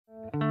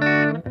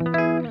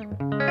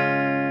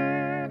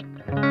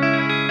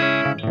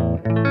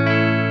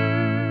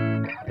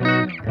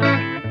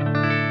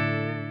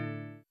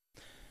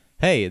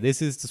Hey,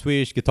 this is the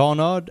Swedish Guitar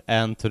Nerd,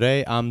 and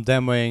today I'm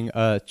demoing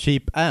a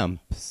cheap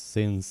amp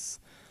since,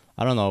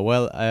 I don't know,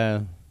 well,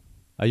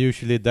 I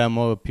usually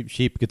demo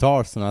cheap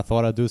guitars and I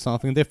thought I'd do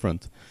something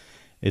different.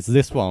 It's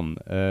this one,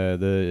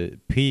 the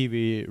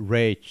Peavey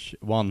Rage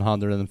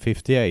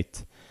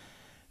 158.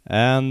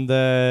 And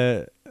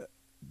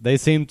they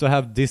seem to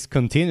have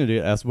discontinued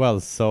it as well,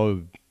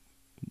 so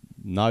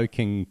now you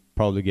can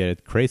probably get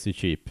it crazy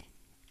cheap.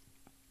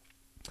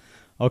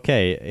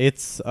 Okay,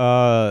 it's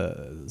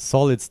a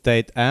solid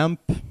state amp,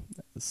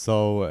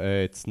 so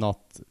it's not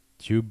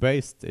tube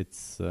based.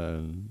 It's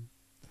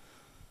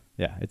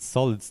it's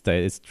solid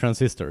state. It's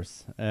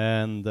transistors,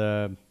 and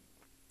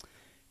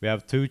we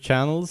have two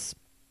channels,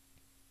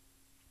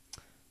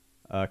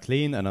 a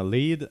clean and a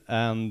lead,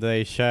 and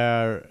they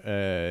share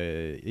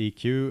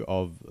EQ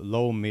of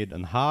low, mid,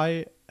 and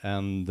high,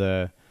 and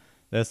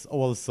there's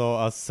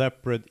also a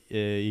separate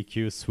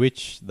EQ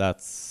switch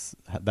that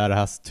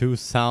has two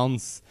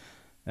sounds.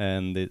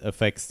 And it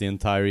affects the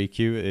entire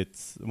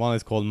EQ. One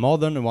is called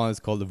modern and one is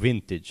called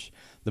vintage.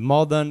 The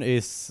modern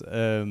is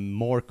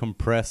more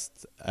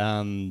compressed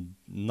and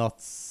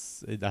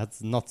it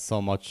has not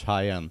so much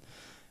high end.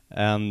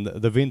 And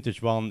the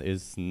vintage one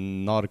is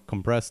not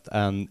compressed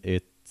and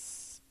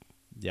it's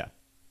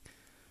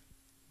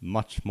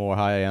much more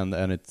high end,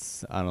 and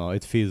it's, I don't know,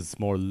 it feels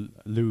more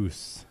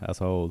loose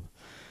as a whole.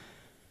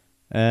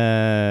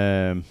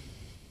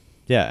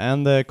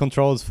 And the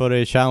controls for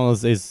the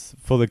channels is,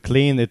 for the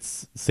clean,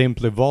 it's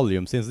simply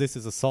volume. Since this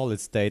is a solid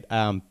state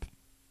amp,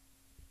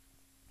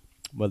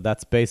 well,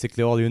 that's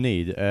basically all you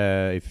need.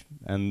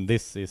 And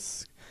this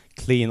is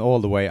clean all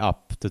the way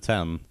up to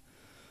 10.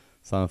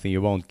 Something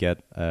you won't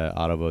get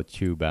out of a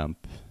tube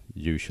amp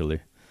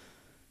usually.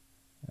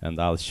 And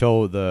I'll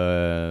show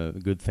the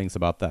good things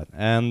about that.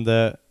 And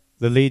the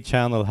lead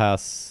channel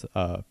has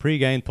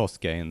pre-gain,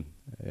 post-gain,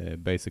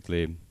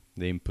 basically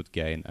the input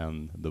gain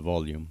and the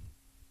volume.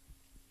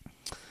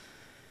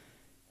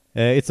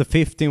 It's a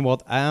 15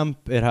 watt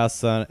amp. It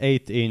has an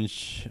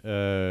 8-inch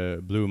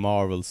Blue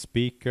Marvel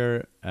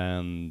speaker,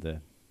 and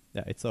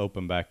it's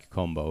open back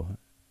combo.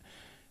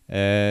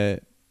 And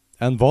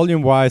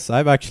volume wise,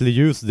 I've actually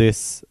used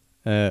this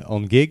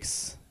on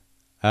gigs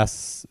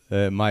as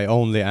my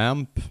only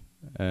amp,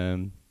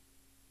 and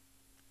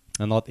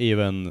not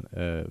even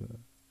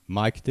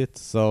mic'd it,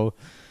 so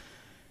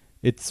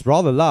it's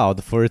rather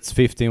loud for its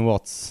 15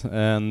 watts.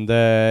 And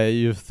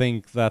you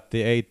think that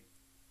the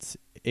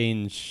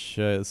 8-inch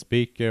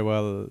speaker,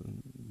 well,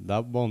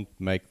 that won't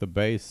make the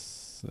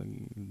bass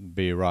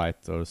be right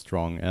or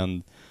strong,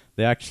 and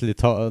they actually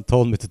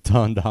told me to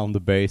turn down the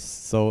bass,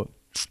 so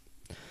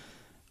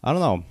I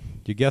don't know,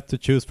 you get to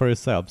choose for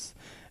yourselves.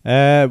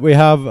 We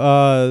have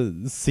a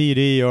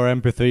CD or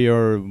MP3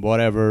 or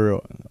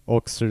whatever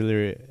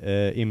auxiliary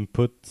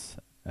input,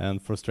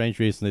 and for strange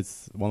reason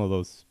it's one of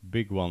those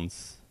big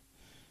ones.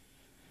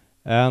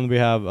 And we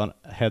have a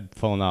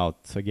headphone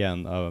out,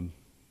 again,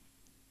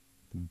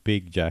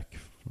 big jack,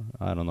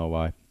 I don't know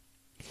why.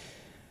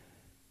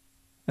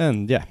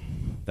 And yeah,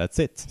 that's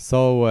it.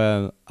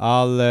 So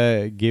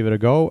I'll give it a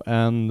go,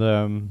 and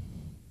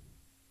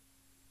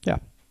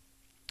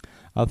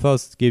I'll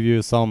first give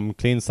you some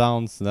clean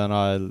sounds, then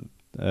I'll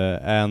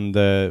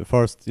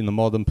first in a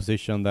modern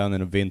position, then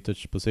in a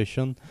vintage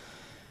position,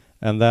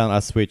 and then I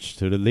switch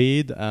to the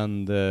lead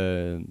and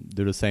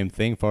do the same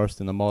thing,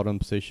 first in a modern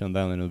position,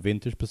 then in a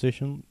vintage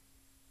position,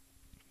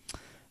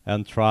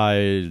 and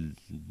try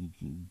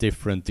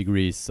different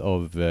degrees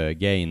of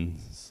gain,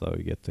 so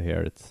you get to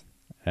hear it.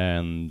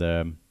 And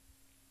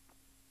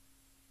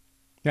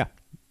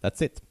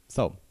that's it.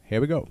 So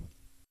here we go.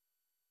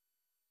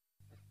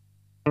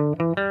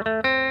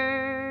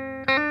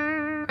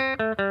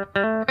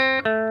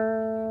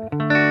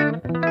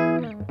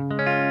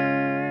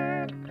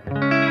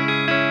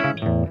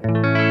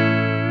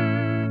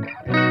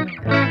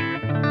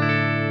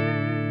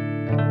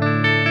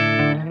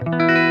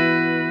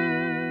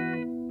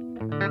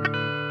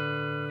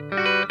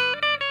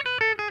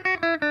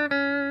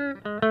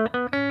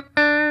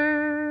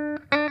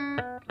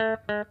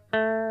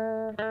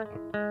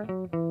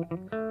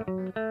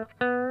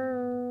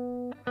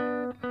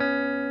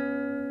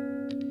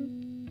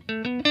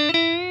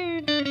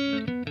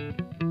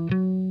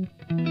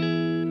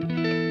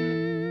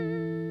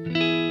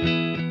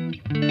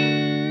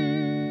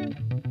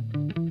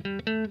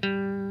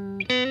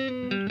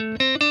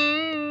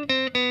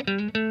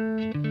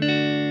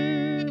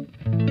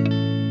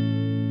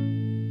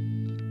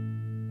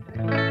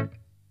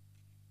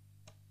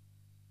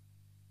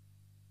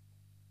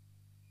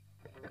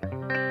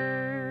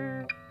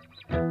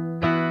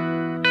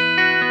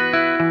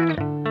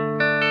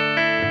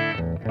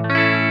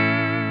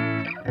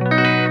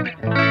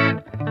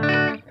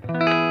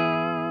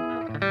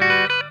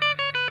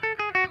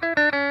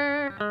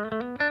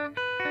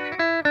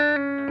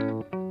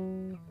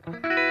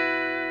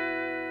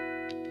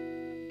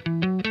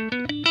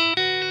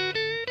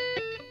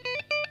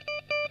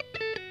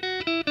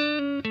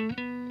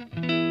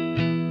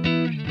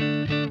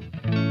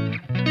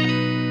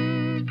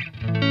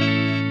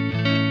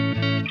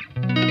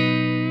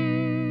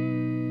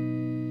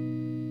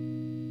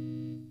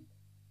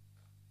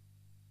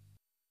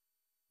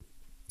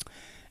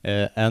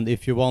 And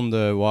if you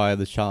wonder why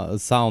the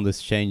sound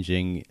is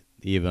changing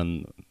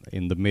even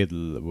in the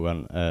middle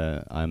when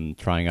I'm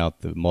trying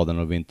out the modern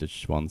or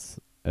vintage ones,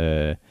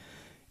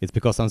 it's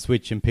because I'm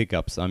switching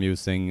pickups. I'm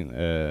using,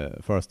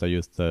 first I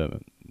used the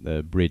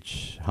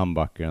bridge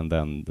humbucker and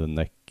then the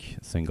neck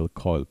single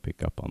coil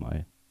pickup on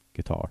my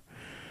guitar.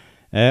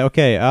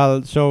 Okay,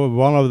 I'll show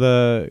one of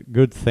the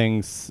good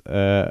things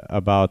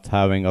about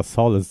having a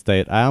solid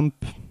state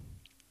amp.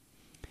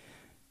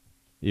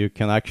 You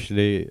can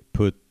actually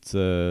put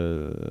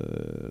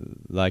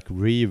like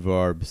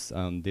reverbs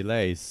and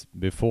delays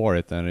before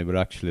it, and it will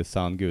actually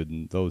sound good.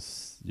 And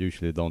those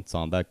usually don't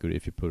sound that good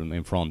if you put them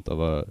in front of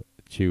a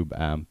tube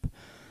amp.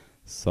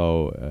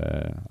 So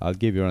I'll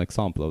give you an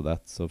example of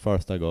that. So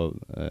first I go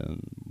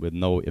with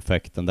no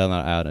effect, and then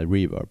I add a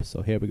reverb.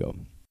 So here we go.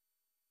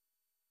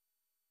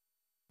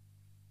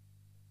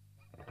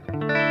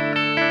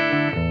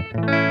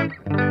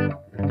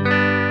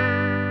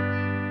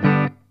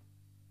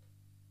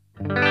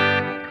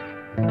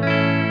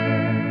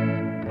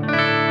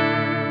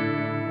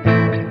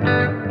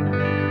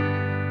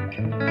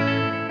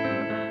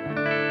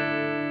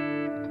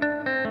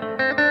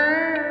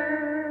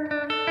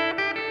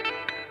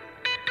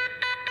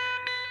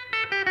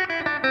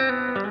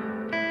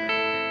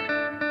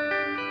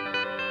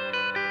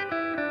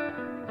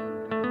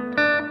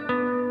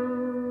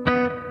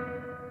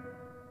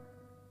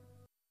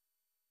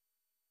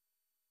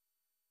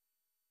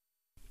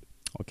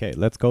 Okay,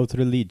 let's go to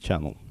the lead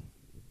channel.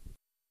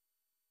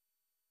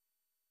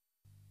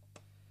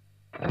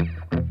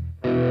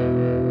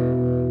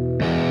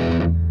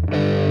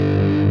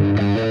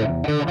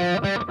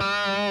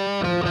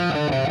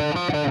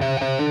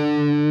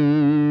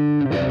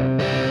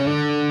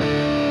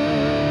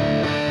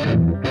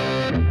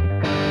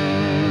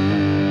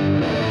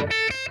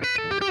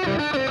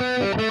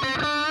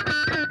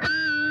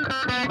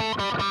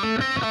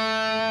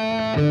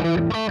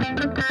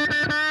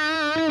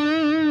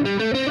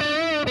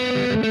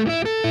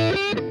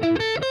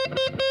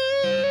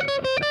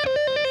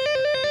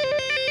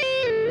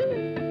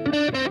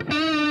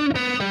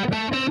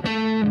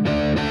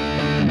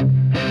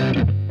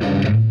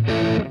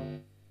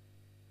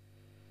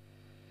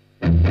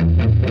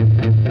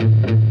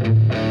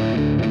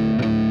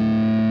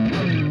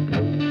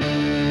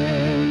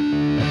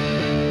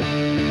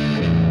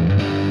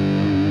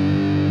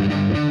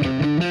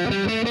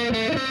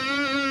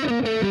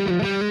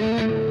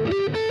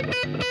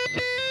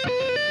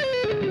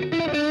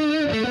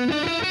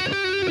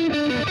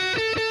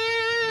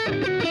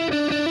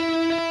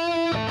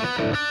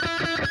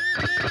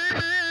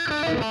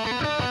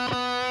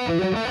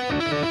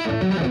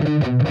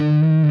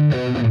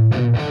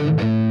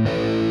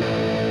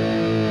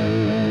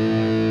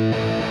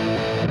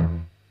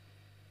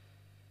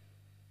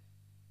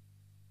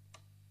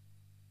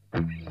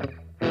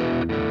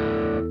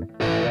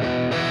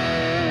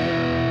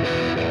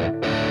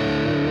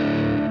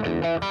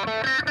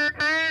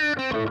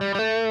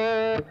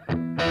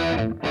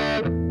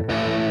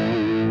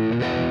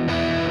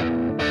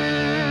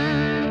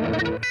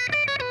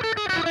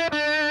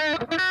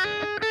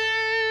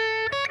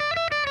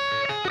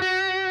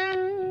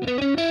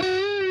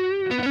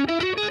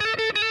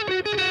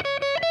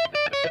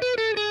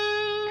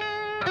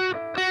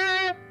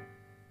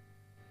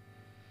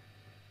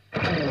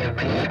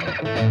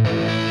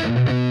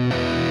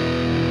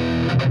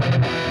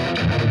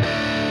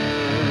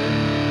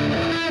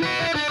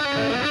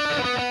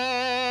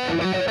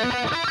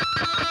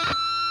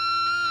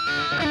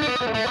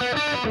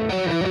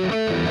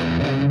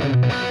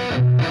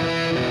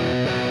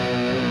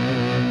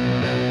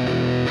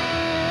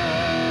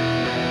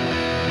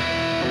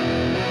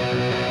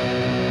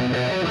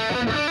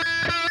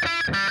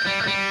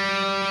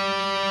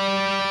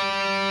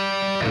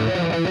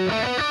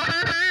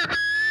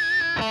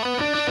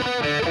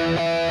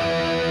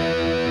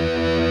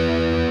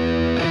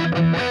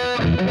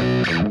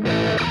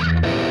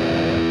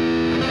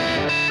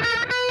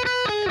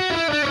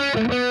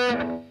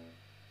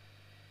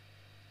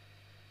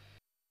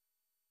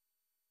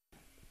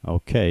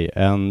 Okay,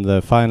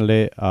 and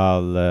finally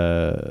I'll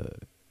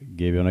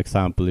give you an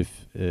example.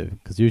 If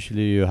because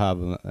usually you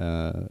have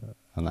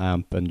an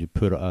amp and you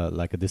put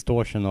like a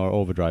distortion or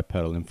overdrive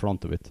pedal in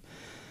front of it,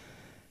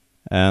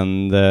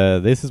 and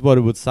this is what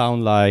it would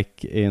sound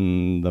like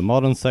in the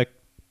modern setting,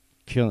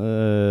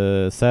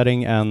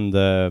 and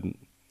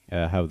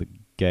have the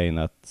gain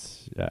at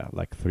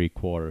like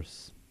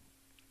 3/4.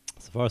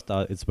 So first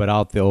it's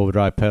without the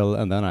overdrive pedal,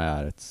 and then I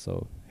add it.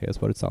 So here's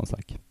what it sounds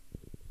like.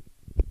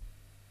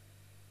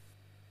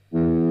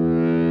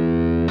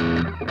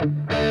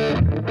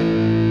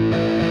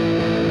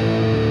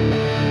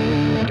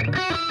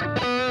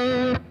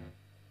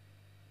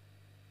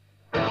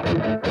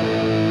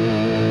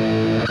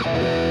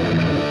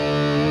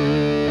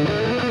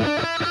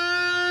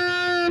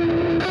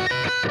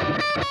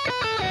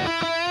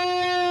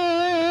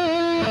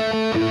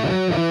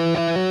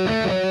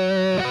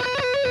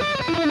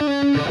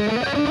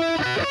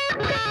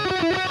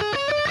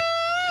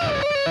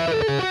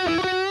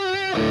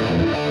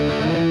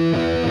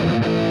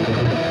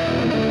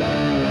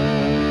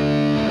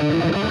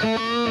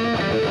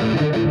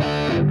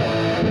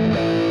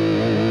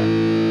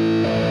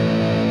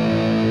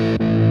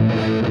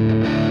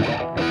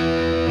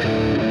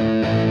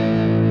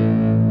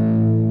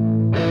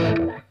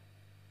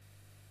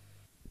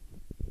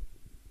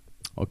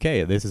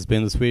 Okay, this has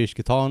been the Swedish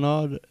Guitar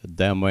Nerd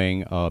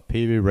demoing a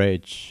Peavey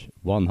Rage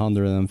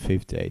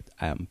 158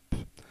 amp.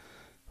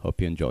 Hope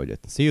you enjoyed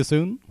it. See you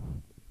soon.